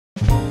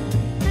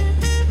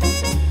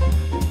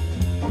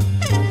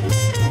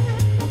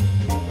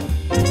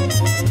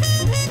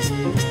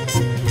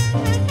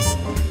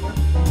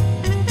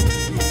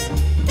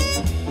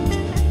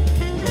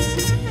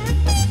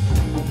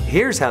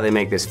Here's how they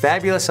make this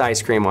fabulous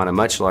ice cream on a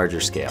much larger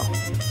scale.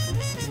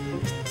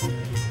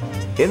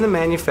 In the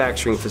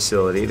manufacturing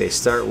facility, they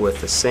start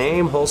with the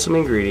same wholesome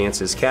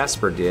ingredients as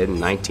Casper did in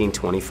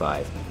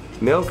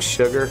 1925. Milk,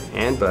 sugar,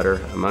 and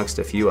butter, amongst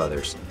a few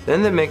others.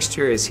 Then the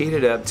mixture is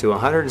heated up to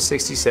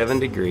 167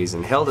 degrees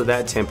and held at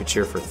that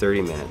temperature for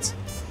 30 minutes.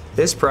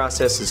 This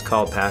process is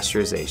called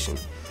pasteurization.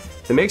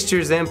 The mixture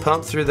is then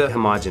pumped through the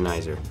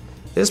homogenizer.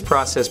 This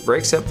process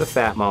breaks up the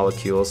fat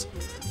molecules,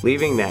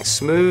 leaving that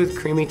smooth,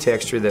 creamy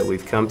texture that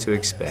we've come to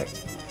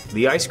expect.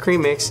 The ice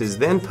cream mix is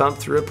then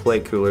pumped through a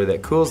plate cooler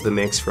that cools the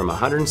mix from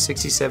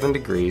 167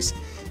 degrees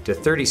to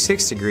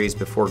 36 degrees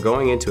before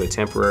going into a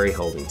temporary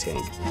holding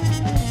tank.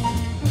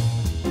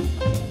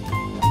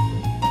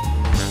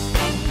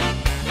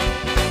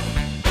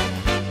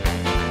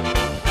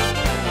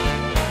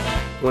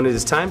 When it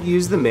is time to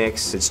use the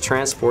mix, it's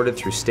transported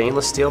through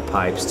stainless steel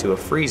pipes to a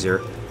freezer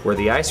where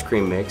the ice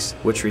cream mix,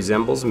 which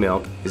resembles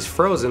milk, is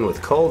frozen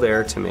with cold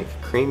air to make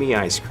a creamy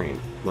ice cream.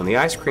 When the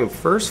ice cream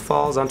first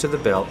falls onto the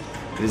belt,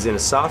 it is in a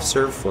soft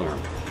serve form.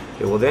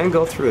 It will then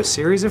go through a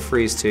series of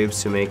freeze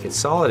tubes to make it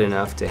solid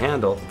enough to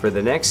handle for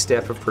the next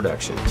step of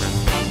production.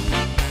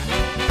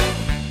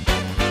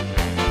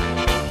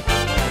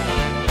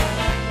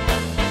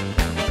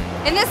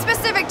 In this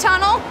specific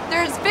tunnel,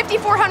 there's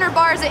 5,400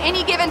 bars at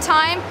any given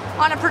time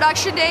on a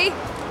production day.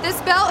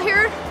 This belt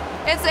here,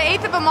 it's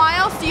 1/8 of a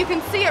mile, so you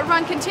can see it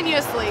run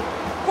continuously.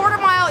 1/4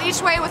 mile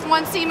each way with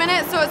 1 seam in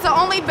it, so it's the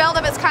only belt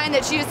of its kind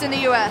that's used in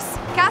the US.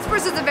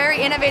 Casper's is a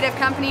very innovative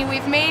company.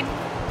 We've made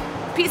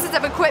pieces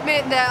of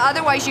equipment that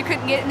otherwise you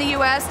couldn't get in the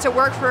US to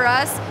work for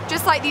us.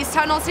 Just like these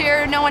tunnels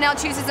here, no one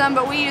else uses them,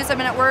 but we use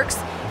them and it works.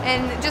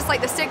 And just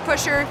like the stick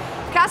pusher,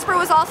 Casper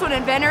was also an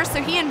inventor,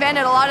 so he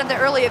invented a lot of the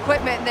early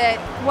equipment that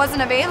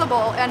wasn't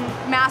available in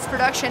mass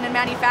production and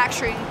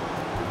manufacturing.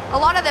 A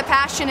lot of the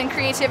passion and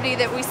creativity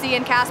that we see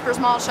in Casper's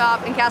Malt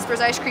Shop and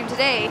Casper's Ice Cream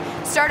today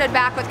started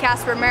back with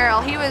Casper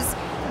Merrill. He was,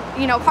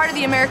 part of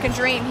the American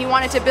dream. He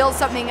wanted to build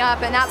something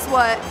up, and that's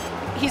what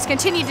he's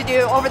continued to do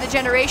over the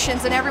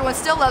generations, and everyone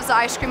still loves the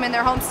ice cream in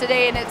their homes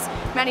today, and it's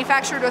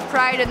manufactured with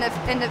pride and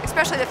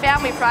especially the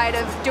family pride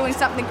of doing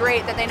something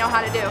great that they know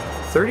how to do.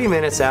 30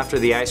 minutes after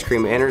the ice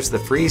cream enters the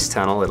freeze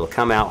tunnel, it'll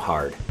come out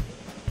hard.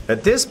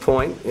 At this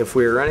point, if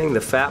we're running the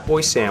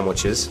FatBoy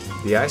sandwiches,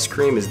 the ice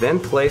cream is then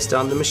placed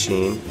on the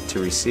machine to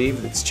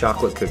receive its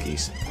chocolate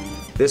cookies.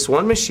 This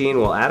one machine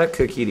will add a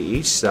cookie to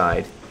each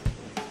side,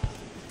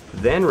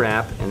 then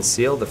wrap and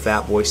seal the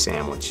FatBoy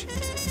sandwich.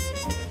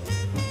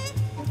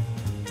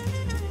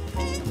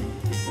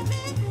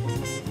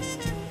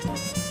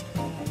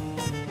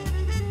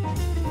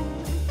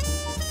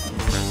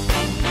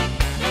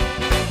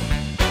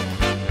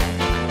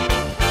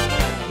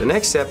 The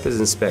next step is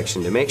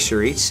inspection to make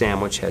sure each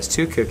sandwich has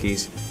 2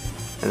 cookies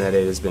and that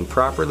it has been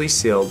properly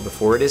sealed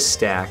before it is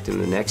stacked in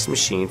the next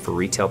machine for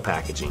retail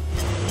packaging.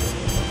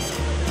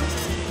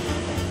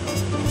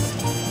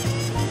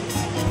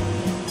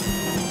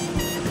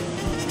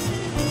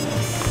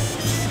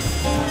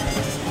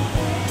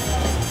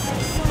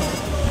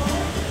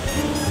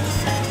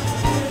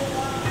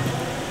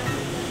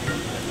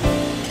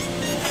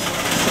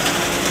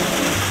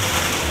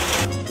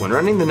 When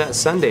running the Nut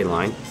Sundae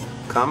line,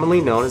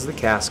 commonly known as the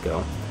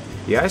Casco,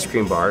 the ice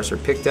cream bars are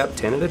picked up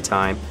 10 at a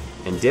time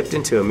and dipped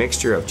into a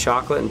mixture of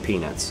chocolate and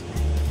peanuts.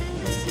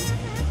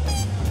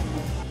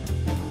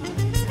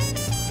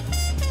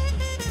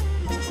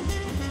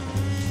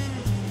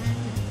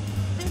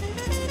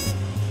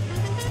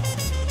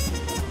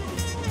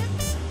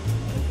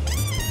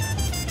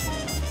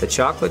 The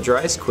chocolate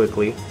dries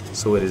quickly,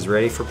 so it is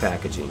ready for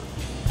packaging.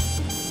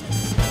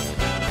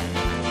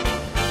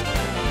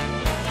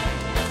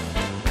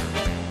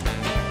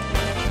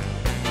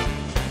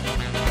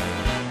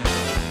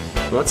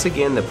 Once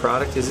again, the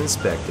product is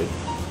inspected,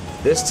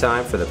 this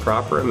time for the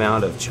proper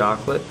amount of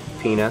chocolate,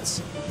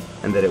 peanuts,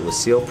 and that it was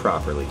sealed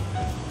properly.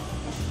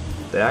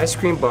 The ice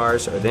cream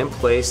bars are then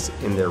placed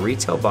in their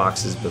retail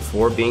boxes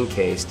before being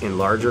cased in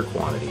larger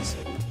quantities.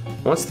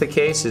 Once the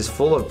case is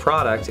full of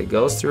product, it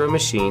goes through a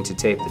machine to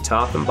tape the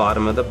top and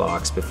bottom of the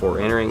box before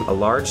entering a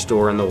large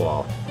door in the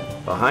wall.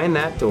 Behind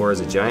that door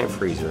is a giant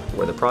freezer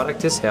where the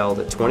product is held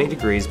at 20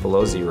 degrees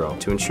below zero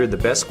to ensure the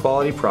best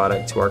quality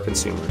product to our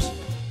consumers.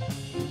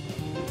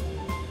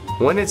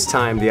 When it's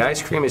time, the ice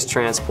cream is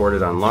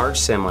transported on large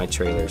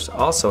semi-trailers,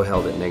 also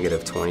held at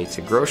 -20,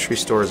 to grocery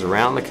stores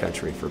around the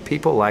country for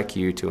people like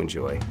you to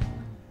enjoy.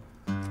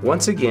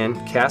 Once again,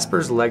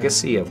 Casper's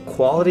legacy of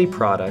quality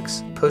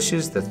products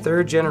pushes the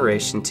 3rd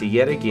generation to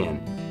yet again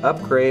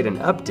upgrade and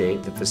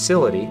update the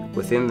facility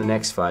within the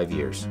next 5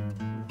 years.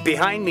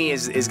 Behind me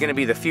is going to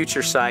be the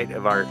future site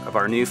of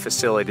our new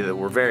facility that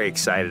we're very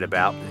excited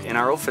about. In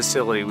our old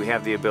facility, we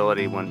have the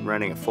ability, when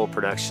running a full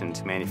production,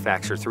 to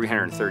manufacture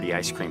 330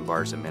 ice cream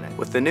bars a minute.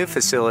 With the new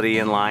facility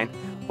in line,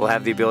 we'll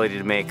have the ability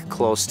to make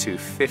close to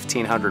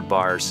 1,500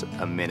 bars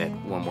a minute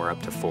when we're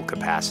up to full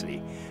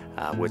capacity,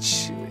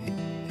 which,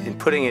 in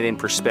putting it in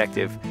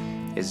perspective,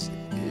 is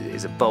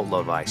a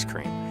boatload of ice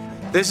cream.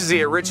 This is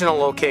the original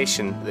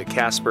location that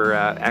Casper,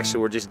 actually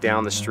we're just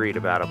down the street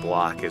about a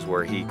block is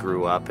where he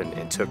grew up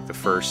and took the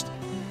first,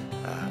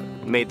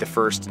 made the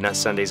first Nut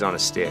Sundays on a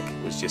Stick.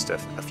 It was just a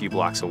few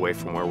blocks away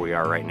from where we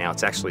are right now.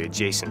 It's actually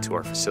adjacent to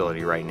our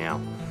facility right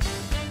now.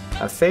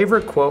 A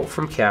favorite quote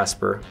from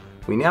Casper,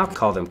 we now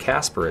call them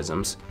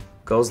Casperisms,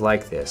 goes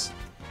like this: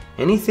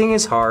 "Anything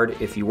is hard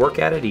if you work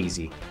at it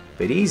easy,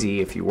 but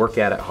easy if you work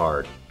at it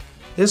hard."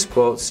 This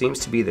quote seems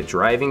to be the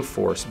driving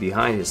force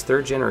behind his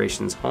third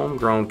generation's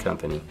homegrown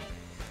company.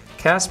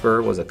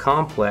 Casper was a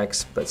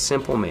complex but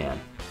simple man.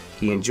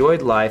 He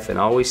enjoyed life and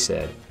always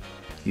said,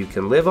 "You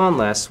can live on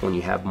less when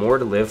you have more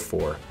to live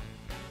for."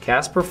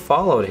 Casper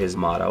followed his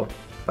motto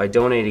by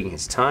donating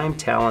his time,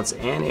 talents,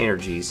 and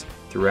energies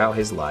throughout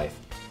his life.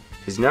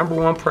 His number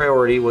one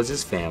priority was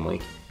his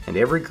family, and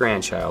every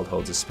grandchild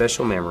holds a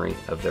special memory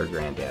of their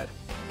granddad.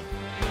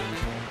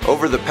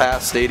 Over the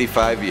past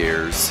 85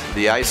 years,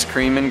 the ice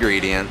cream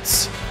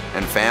ingredients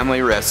and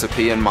family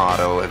recipe and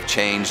motto have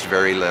changed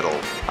very little.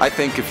 I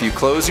think if you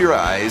close your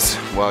eyes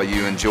while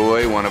you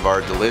enjoy one of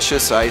our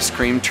delicious ice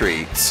cream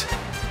treats,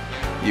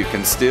 you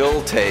can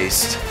still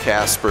taste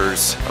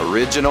Casper's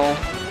original,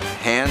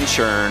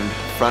 hand-churned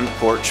front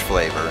porch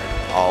flavor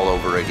all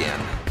over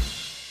again.